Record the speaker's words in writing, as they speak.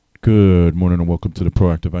Good morning and welcome to the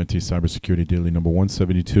Proactive IT Cybersecurity Daily number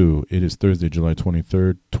 172. It is Thursday, July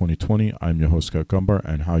 23rd, 2020. I'm your host, Scott Gumbar,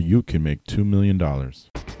 and how you can make $2 million.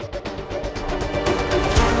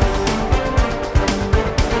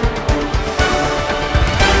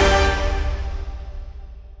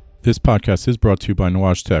 This podcast is brought to you by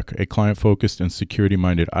Nuage Tech, a client-focused and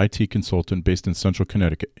security-minded IT consultant based in Central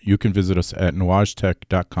Connecticut. You can visit us at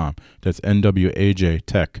nuagetech.com. That's NWAJ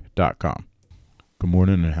tech.com. Good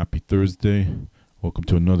morning and happy Thursday. Welcome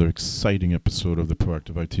to another exciting episode of the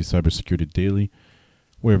Proactive IT Cybersecurity Daily.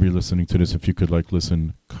 Wherever you're listening to this, if you could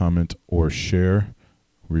listen, comment, or share,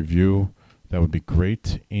 review, that would be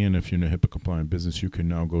great. And if you're in a HIPAA-compliant business, you can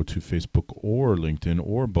now go to Facebook or LinkedIn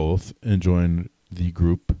or both and join the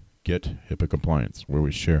group Get HIPAA Compliance, where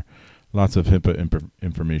we share lots of HIPAA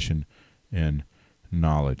information and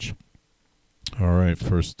knowledge. All right,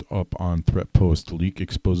 first up on Threat Post, leak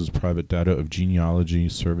exposes private data of genealogy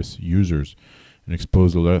service users. An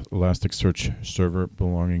exposed Elasticsearch server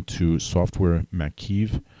belonging to software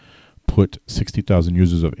Makiv put 60,000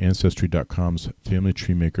 users of Ancestry.com's Family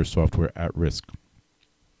Tree Maker software at risk.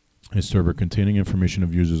 A server containing information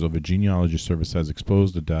of users of a genealogy service has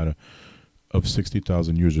exposed the data of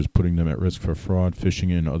 60,000 users, putting them at risk for fraud,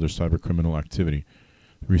 phishing, and other cybercriminal activity.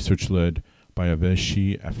 Research led by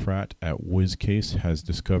Aveshi Afrat at WizCase has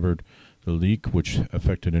discovered the leak, which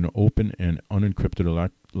affected an open and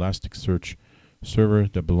unencrypted Elasticsearch server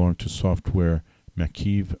that belonged to software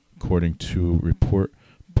Makiv, according to report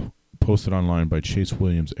posted online by Chase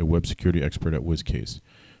Williams, a web security expert at WizCase.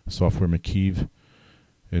 Software Makiv,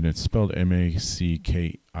 and it's spelled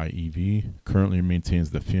M-A-C-K-I-E-V, currently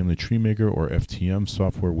maintains the Family Tree Maker, or FTM,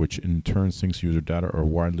 software, which in turn syncs user data of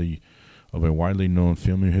a widely known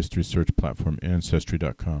family history search platform,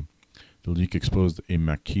 Ancestry.com. The leak exposed a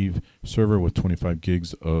Makiv server with 25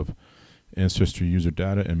 gigs of Ancestry user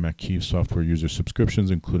data and Makiv software user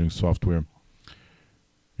subscriptions, including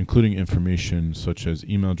information such as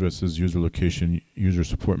email addresses, user location, user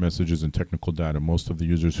support messages, and technical data. Most of the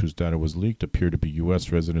users whose data was leaked appear to be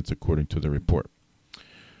U.S. residents, according to the report.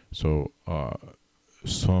 So,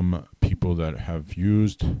 some people that have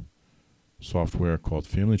used software called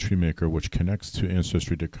Family Tree Maker, which connects to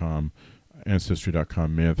Ancestry.com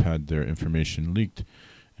may have had their information leaked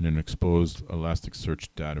in an exposed Elasticsearch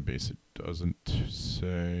database. It doesn't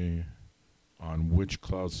say on which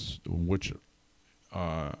clouds, which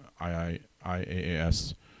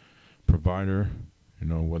IaaS provider,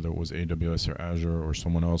 whether it was AWS or Azure or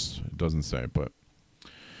someone else, it doesn't say. But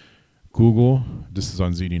Google, this is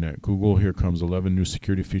on ZDNet. Google, here comes 11 new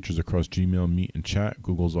security features across Gmail, Meet, and Chat.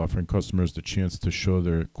 Google's offering customers the chance to show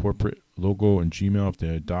their corporate logo in Gmail if they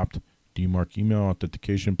adopt DMARC email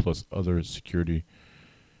authentication plus other security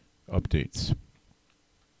updates.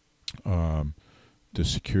 The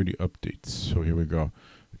security updates. So here we go.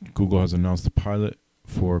 Google has announced a pilot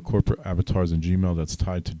for corporate avatars in Gmail that's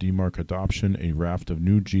tied to DMARC adoption, a raft of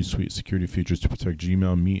new G Suite security features to protect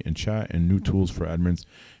Gmail, Meet, and Chat, and new tools for admins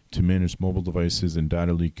to manage mobile devices and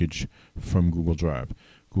data leakage from Google Drive.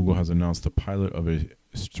 Google has announced a pilot of a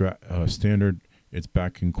standard it's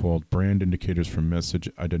backing called Brand Indicators for Message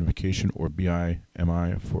Identification, or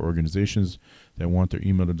BIMI, for organizations that want their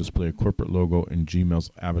email to display a corporate logo in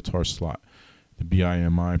Gmail's avatar slot. The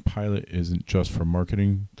BIMI pilot isn't just for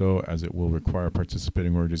marketing, though, as it will require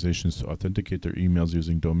participating organizations to authenticate their emails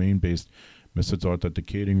using domain-based methods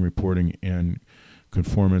authenticating, reporting, and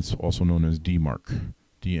conformance, also known as DMARC.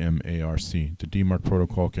 DMARC. The DMARC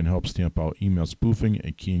protocol can help stamp out email spoofing,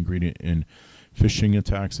 a key ingredient in phishing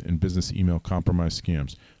attacks and business email compromise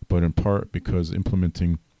scams, but in part because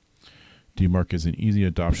implementing DMARC as an easy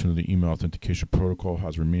adoption of the email authentication protocol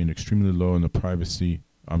has remained extremely low in the private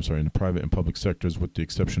and public sectors, with the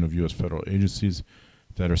exception of U.S. federal agencies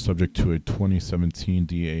that are subject to a 2017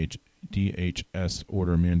 DHS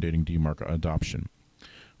order mandating DMARC adoption.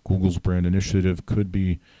 Google's brand initiative could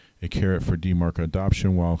be a carrot for DMARC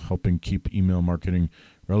adoption while helping keep email marketing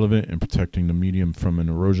relevant and protecting the medium from an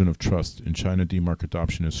erosion of trust. In China, DMARC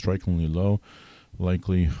adoption is strikingly low,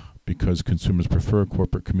 likely because consumers prefer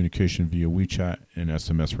corporate communication via WeChat and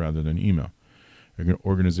SMS rather than email.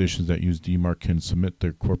 Organizations that use DMARC can submit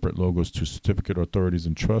their corporate logos to certificate authorities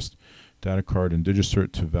in Trust, DataCard, and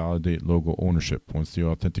DigiCert to validate logo ownership. Once the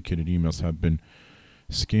authenticated emails have been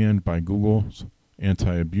scanned by Google's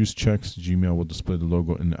anti-abuse checks, Gmail will display the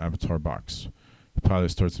logo in the avatar box. The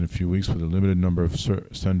pilot starts in a few weeks with a limited number of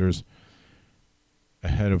senders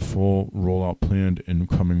ahead of full rollout planned in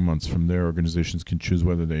coming months. From there, organizations can choose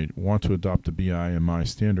whether they want to adopt the BIMI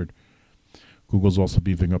standard. Google's also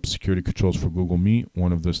beefing up security controls for Google Meet,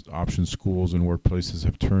 one of the options schools and workplaces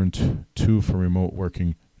have turned to for remote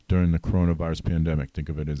working during the coronavirus pandemic. Think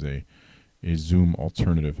of it as a Zoom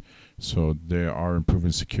alternative. So they are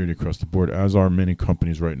improving security across the board, as are many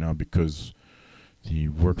companies right now, because the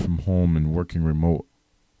work from home and working remote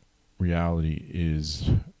reality is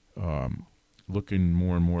looking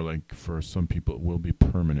more and more like, for some people, it will be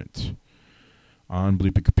permanent. On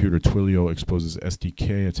Bleeping Computer, Twilio exposes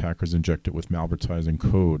SDK attackers injected with malvertising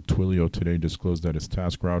code. Twilio today disclosed that its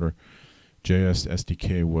TaskRouter JS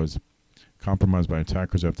SDK was compromised by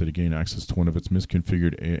attackers after they gained access to one of its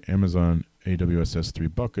misconfigured Amazon AWS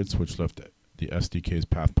S3 buckets, which left the SDK's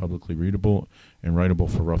path publicly readable and writable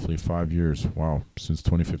for roughly 5 years. Wow, since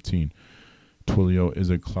 2015. Twilio is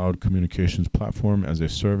a cloud communications platform as a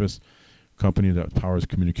service company that powers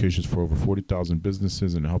communications for over 40,000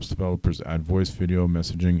 businesses and helps developers add voice, video,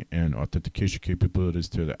 messaging, and authentication capabilities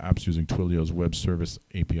to the apps using Twilio's web service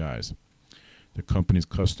APIs. The company's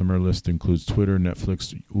customer list includes Twitter,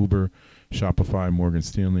 Netflix, Uber, Shopify, Morgan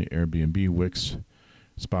Stanley, Airbnb, Wix,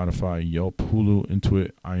 Spotify, Yelp, Hulu,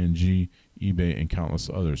 Intuit, ING, eBay, and countless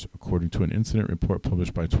others. According to an incident report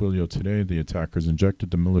published by Twilio today, the attackers injected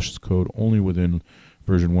the malicious code only within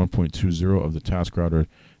version 1.20 of the TaskRouter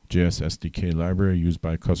JS SDK library used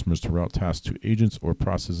by customers to route tasks to agents or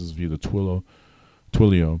processes via the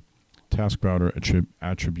Twilio TaskRouter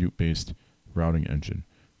attribute-based routing engine.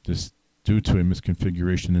 This due to a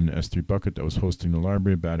misconfiguration in the S3 bucket that was hosting the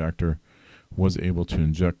library. A bad actor was able to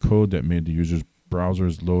inject code that made the user's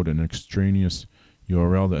browsers load an extraneous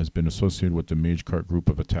URL that has been associated with the Magecart group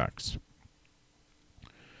of attacks.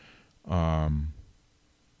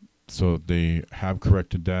 So they have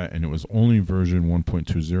corrected that, and it was only version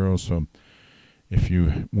 1.20. So if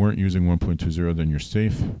you weren't using 1.20, then you're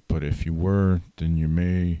safe. But if you were, then you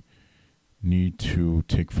may need to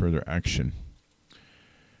take further action.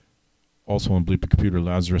 Also on Bleeping Computer,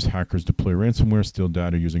 Lazarus hackers deploy ransomware, steal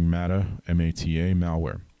data using MATA, M-A-T-A,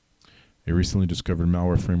 malware. A recently discovered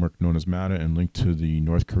malware framework known as MATA and linked to the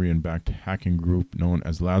North Korean-backed hacking group known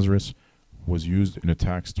as Lazarus was used in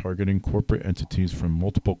attacks targeting corporate entities from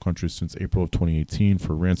multiple countries since April of 2018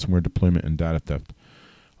 for ransomware deployment and data theft.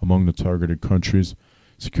 Among the targeted countries,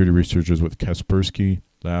 security researchers with Kaspersky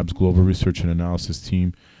Labs Global Research and Analysis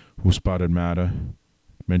Team who spotted MATA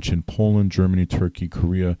mentioned Poland, Germany, Turkey,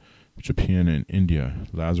 Korea, Japan, and India.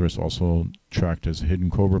 Lazarus, also tracked as Hidden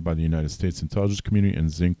Cobra by the United States intelligence community and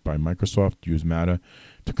Zinc by Microsoft, used MATA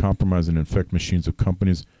to compromise and infect machines of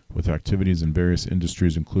companies with activities in various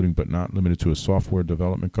industries, including but not limited to a software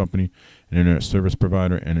development company, an internet service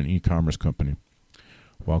provider, and an e-commerce company.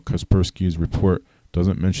 While Kaspersky's report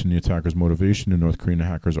doesn't mention the attacker's motivation, the North Korean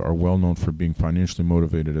hackers are well known for being financially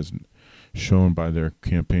motivated, as shown by their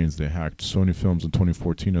campaigns. They hacked Sony Films in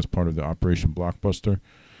 2014 as part of the Operation Blockbuster,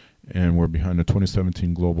 and were behind the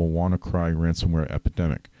 2017 global WannaCry ransomware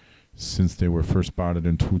epidemic. Since they were first spotted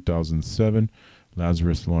in 2007,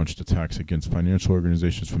 Lazarus launched attacks against financial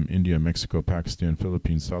organizations from India, Mexico, Pakistan,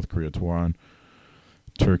 Philippines, South Korea, Taiwan,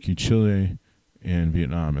 Turkey, Chile, and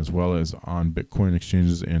Vietnam, as well as on Bitcoin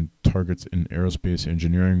exchanges and targets in aerospace,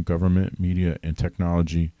 engineering, government, media, and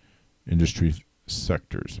technology industry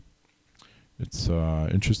sectors. It's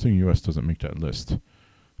interesting U.S. doesn't make that list.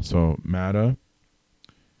 So MATA,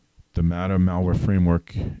 the MATA malware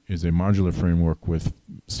framework, is a modular framework with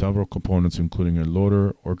several components, including a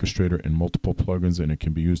loader, orchestrator, and multiple plugins, and it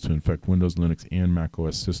can be used to infect Windows, Linux, and Mac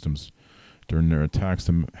OS systems. During their attacks,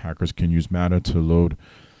 the hackers can use MATA to load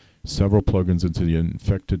several plugins into the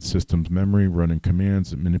infected system's memory, running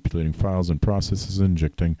commands, manipulating files and processes,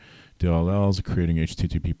 injecting DLLs, creating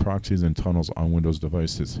HTTP proxies, and tunnels on Windows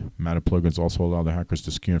devices. MATA plugins also allow the hackers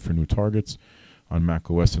to scan for new targets on Mac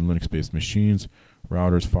OS and Linux-based machines,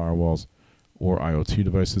 routers, firewalls, or IoT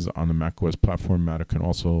devices. On the macOS platform, MATA can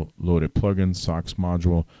also load a plugin, SOCKS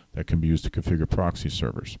module, that can be used to configure proxy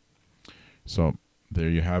servers. So there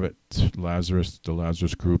you have it. Lazarus, the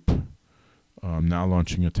Lazarus Group, now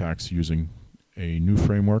launching attacks using a new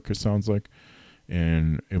framework, it sounds like,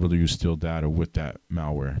 and able to use steal data with that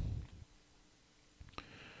malware.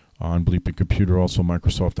 On Bleeping Computer, also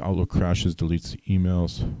Microsoft Outlook crashes, deletes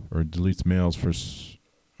mails for,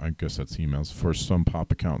 I guess that's emails, for some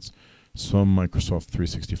POP accounts. Some Microsoft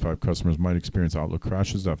 365 customers might experience Outlook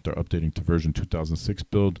crashes after updating to version 2006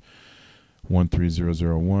 build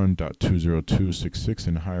 13001.20266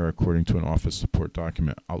 and higher, according to an Office support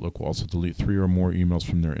document. Outlook will also delete 3 or more emails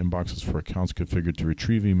from their inboxes for accounts configured to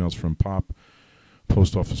retrieve emails from POP,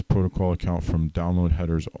 Post Office Protocol account, from download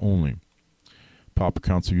headers only. POP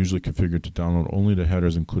accounts are usually configured to download only the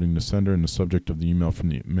headers, including the sender and the subject of the email, from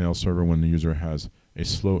the mail server when the user has a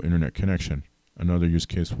slow internet connection. Another use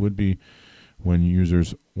case would be when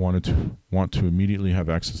users want to immediately have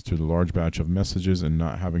access to the large batch of messages and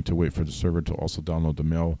not having to wait for the server to also download the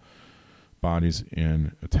mail bodies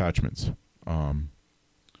and attachments.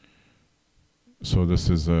 So this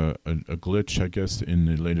is a glitch, I guess, in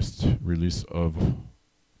the latest release of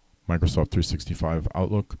Microsoft 365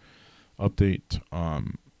 Outlook update.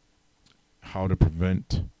 How to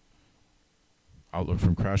prevent Outlook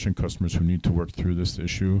from crashing. Customers who need to work through this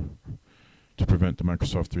issue to prevent the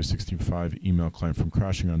Microsoft 365 email client from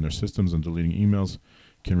crashing on their systems and deleting emails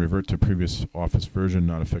can revert to previous Office version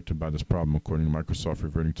not affected by this problem, according to Microsoft,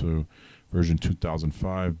 reverting to version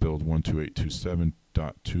 2005, build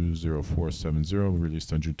 12827.20470,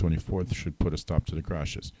 released on June 24th, should put a stop to the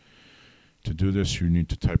crashes. To do this, you need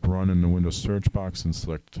to type run in the Windows search box and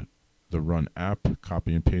select the run app,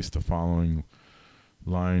 copy and paste the following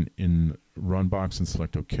line in run box and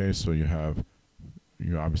select OK. So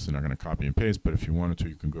you're obviously not going to copy and paste, but if you wanted to,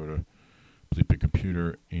 you can go to Bleeping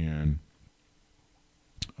Computer and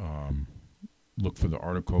look for the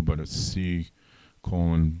article, but it's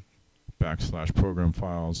C:\program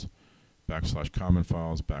files \common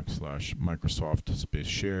files \Microsoft space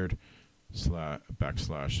shared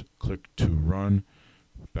 /click to run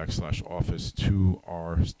 \office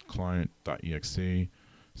 2r client.exe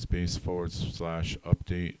space /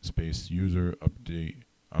 update space user update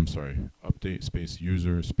space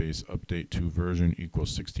user space update to version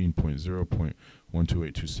equals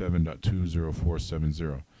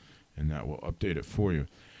 16.0.12827.20470, and that will update it for you.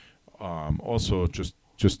 Also, just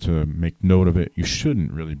to make note of it, you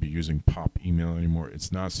shouldn't really be using POP email anymore.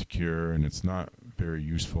 It's not secure and it's not very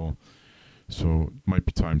useful. So it might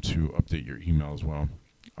be time to update your email as well.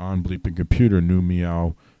 On Bleeping Computer, new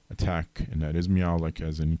Meow attack, and that is Meow like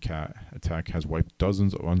as in cat attack, has wiped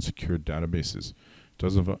dozens of unsecured databases.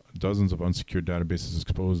 Dozens of unsecured databases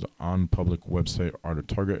exposed on public website are the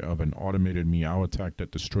target of an automated Meow attack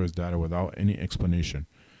that destroys data without any explanation.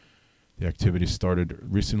 The activity started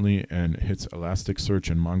recently and hits Elasticsearch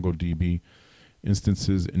and MongoDB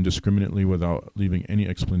instances indiscriminately without leaving any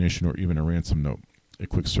explanation or even a ransom note. A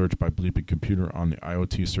quick search by Bleeping Computer on the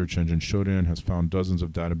IoT search engine Shodan has found dozens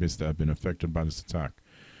of databases that have been affected by this attack.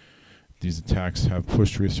 These attacks have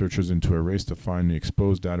pushed researchers into a race to find the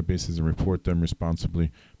exposed databases and report them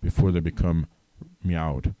responsibly before they become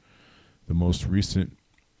meowed. The most recent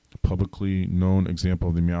publicly known example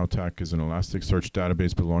of the Meow attack is an Elasticsearch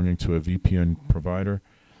database belonging to a VPN provider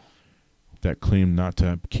that claimed not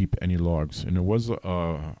to keep any logs. And there was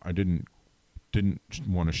I didn't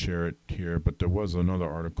want to share it here, but there was another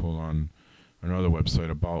article on another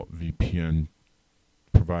website about VPN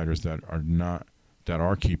providers that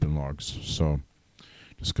are keeping logs. So,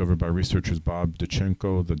 discovered by researchers Bob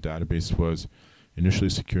Dachenko, the database was initially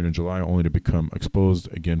secured in July, only to become exposed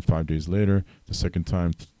again 5 days later. The second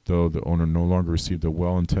time, though, the owner no longer received a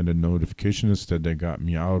well-intended notification. Instead, they got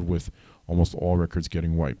meowed with almost all records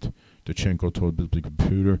getting wiped. Dachenko told Bleeping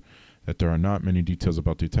Computer that there are not many details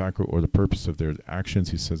about the attacker or the purpose of their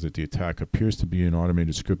actions. He says that the attack appears to be an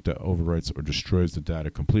automated script that overwrites or destroys the data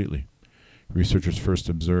completely. Researchers first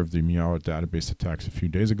observed the Meow database attacks a few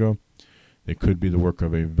days ago. They could be the work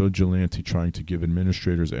of a vigilante trying to give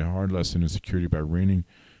administrators a hard lesson in security by raining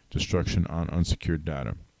destruction on unsecured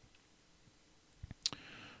data.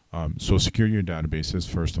 So secure your databases,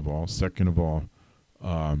 first of all. Second of all,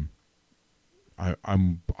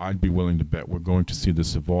 I'd be willing to bet we're going to see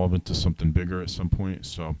this evolve into something bigger at some point.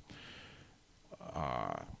 So,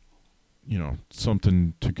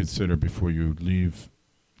 something to consider before you leave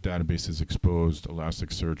databases exposed,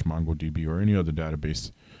 Elasticsearch, MongoDB, or any other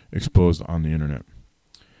database exposed on the internet.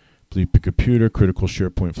 Bleeping Computer, critical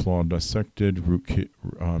SharePoint flaw dissected.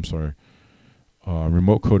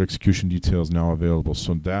 Remote code execution details now available.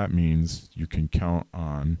 So that means you can count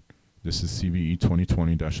on, this is CVE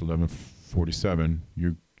 2020-1147,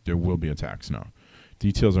 there will be attacks now.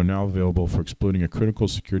 Details are now available for exploiting a critical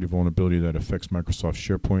security vulnerability that affects Microsoft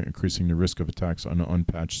SharePoint, increasing the risk of attacks on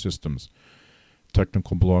unpatched systems.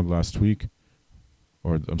 Technical blog this week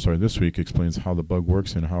explains how the bug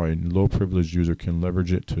works and how a low-privileged user can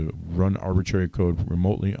leverage it to run arbitrary code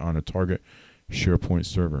remotely on a target SharePoint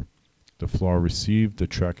server. The flaw received the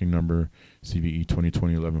tracking number CVE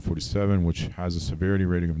 2020-1147, which has a severity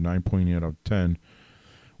rating of 9.8 out of 10,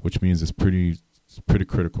 which means it's pretty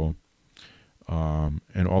critical.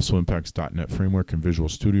 And also impacts .NET Framework and Visual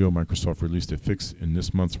Studio. Microsoft released a fix in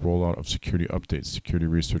this month's rollout of security updates. Security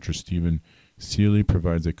researcher Stephen Seeley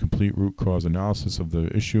provides a complete root cause analysis of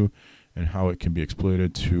the issue and how it can be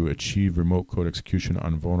exploited to achieve remote code execution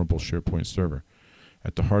on a vulnerable SharePoint server.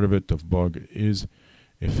 At the heart of it, the bug is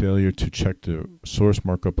a failure to check the source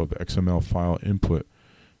markup of XML file input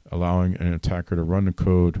allowing an attacker to run the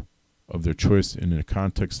code of their choice in the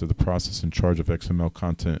context of the process in charge of XML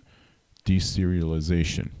content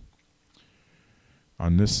deserialization.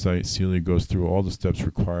 On this site, Celia goes through all the steps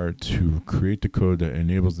required to create the code that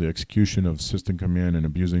enables the execution of system command and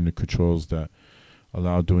abusing the controls that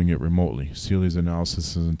allow doing it remotely. Celia's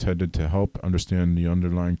analysis is intended to help understand the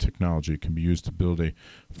underlying technology. It can be used to build a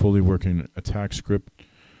fully working attack script,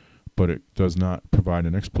 but it does not provide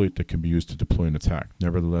an exploit that can be used to deploy an attack.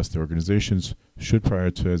 Nevertheless, the organizations should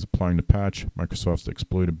prioritize applying the patch. Microsoft's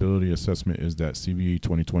exploitability assessment is that CVE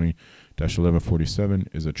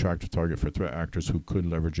 2020-1147 is an attractive target for threat actors who could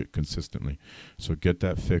leverage it consistently. So get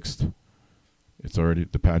that fixed.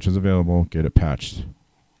 The patch is available. Get it patched.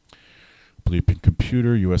 Bleeping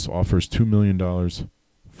Computer, U.S. offers $2 million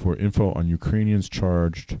for info on Ukrainians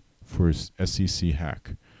charged for SEC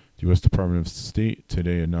hack. The U.S. Department of State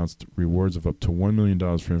today announced rewards of up to $1 million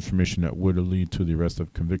for information that would lead to the arrest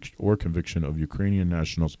of conviction of Ukrainian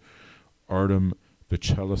nationals Artem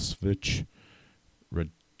Vyacheslav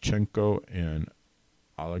Redchenko and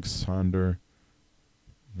Alexander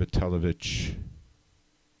Vitalovich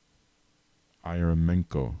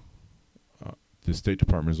Yeremenko. The State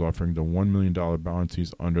Department is offering the $1 million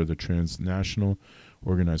bounties under the Transnational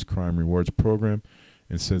Organized Crime Rewards Program,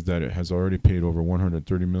 and says that it has already paid over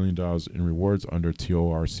 $130 million in rewards under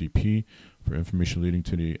TORCP for information leading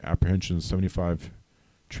to the apprehension of 75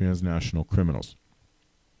 transnational criminals.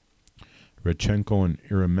 Redchenko and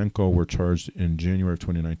Yeremenko were charged in January of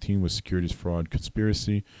 2019 with securities fraud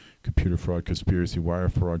conspiracy, computer fraud conspiracy, wire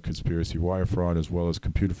fraud conspiracy, wire fraud, as well as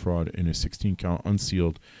computer fraud in a 16-count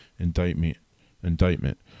unsealed indictment.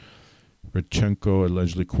 Redchenko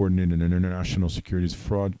allegedly coordinated an international securities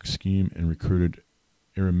fraud scheme and recruited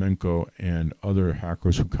Yeremenko and other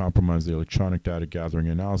hackers who compromised the electronic data gathering,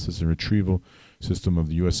 analysis, and retrieval system of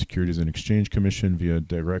the U.S. Securities and Exchange Commission via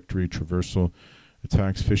directory traversal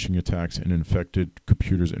attacks, phishing attacks, and infected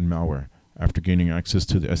computers and malware. After gaining access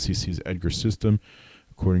to the SEC's EDGAR system,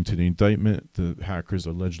 according to the indictment, the hackers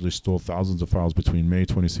allegedly stole thousands of files between May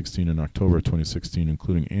 2016 and October 2016,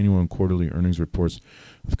 including annual and quarterly earnings reports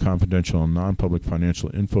with confidential and non-public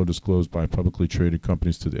financial info disclosed by publicly traded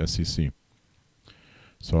companies to the SEC.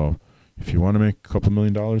 So, if you want to make a couple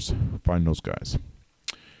 $1 million, find those guys.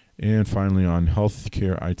 And finally, on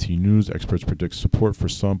healthcare IT news, experts predict support for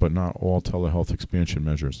some but not all telehealth expansion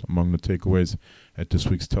measures. Among the takeaways at this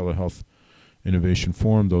week's Telehealth Innovation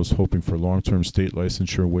Forum, those hoping for long-term state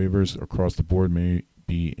licensure waivers across the board may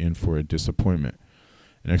be in for a disappointment.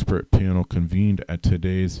 An expert panel convened at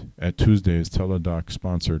Tuesday's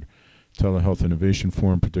Teladoc-sponsored Telehealth Innovation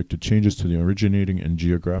Forum predicted changes to the originating and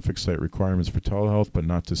geographic site requirements for telehealth, but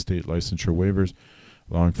not to state licensure waivers,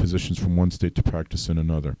 allowing physicians from one state to practice in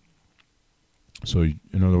another. So,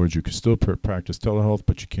 in other words, you can still practice telehealth,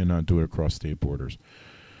 but you cannot do it across state borders.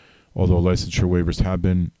 Although licensure waivers have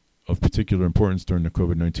been of particular importance during the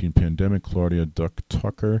COVID-19 pandemic, Claudia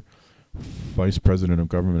Duck-Tucker, Vice President of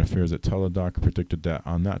Government Affairs at Teladoc, predicted that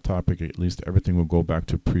on that topic, at least everything will go back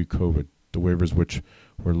to pre-COVID. The waivers, which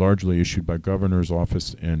were largely issued by governor's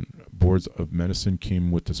office and boards of medicine, came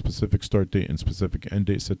with a specific start date and specific end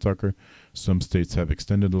date, said Tucker. Some states have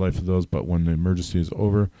extended the life of those, but when the emergency is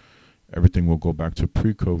over, everything will go back to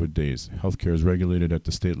pre-COVID days. Healthcare is regulated at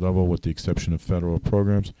the state level with the exception of federal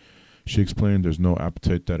programs. She explained, there's no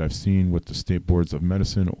appetite that I've seen with the state boards of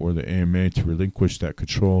medicine or the AMA to relinquish that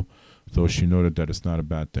control, though she noted that it's not a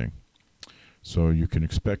bad thing. So you can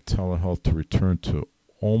expect telehealth to return to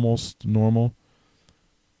almost normal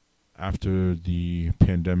after the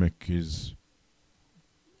pandemic is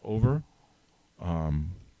over,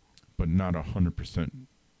 but not 100%.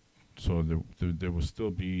 So there will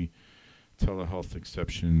still be telehealth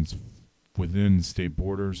exceptions within state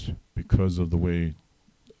borders because of the way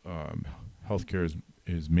healthcare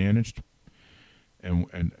is managed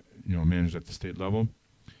and managed at the state level,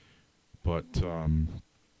 but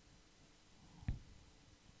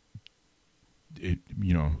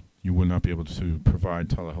you will not be able to provide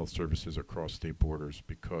telehealth services across state borders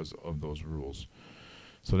because of those rules.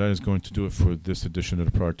 So that is going to do it for this edition of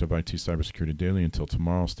the Product of IT Cybersecurity Daily. Until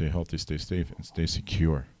tomorrow, stay healthy, stay safe, and stay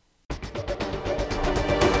secure.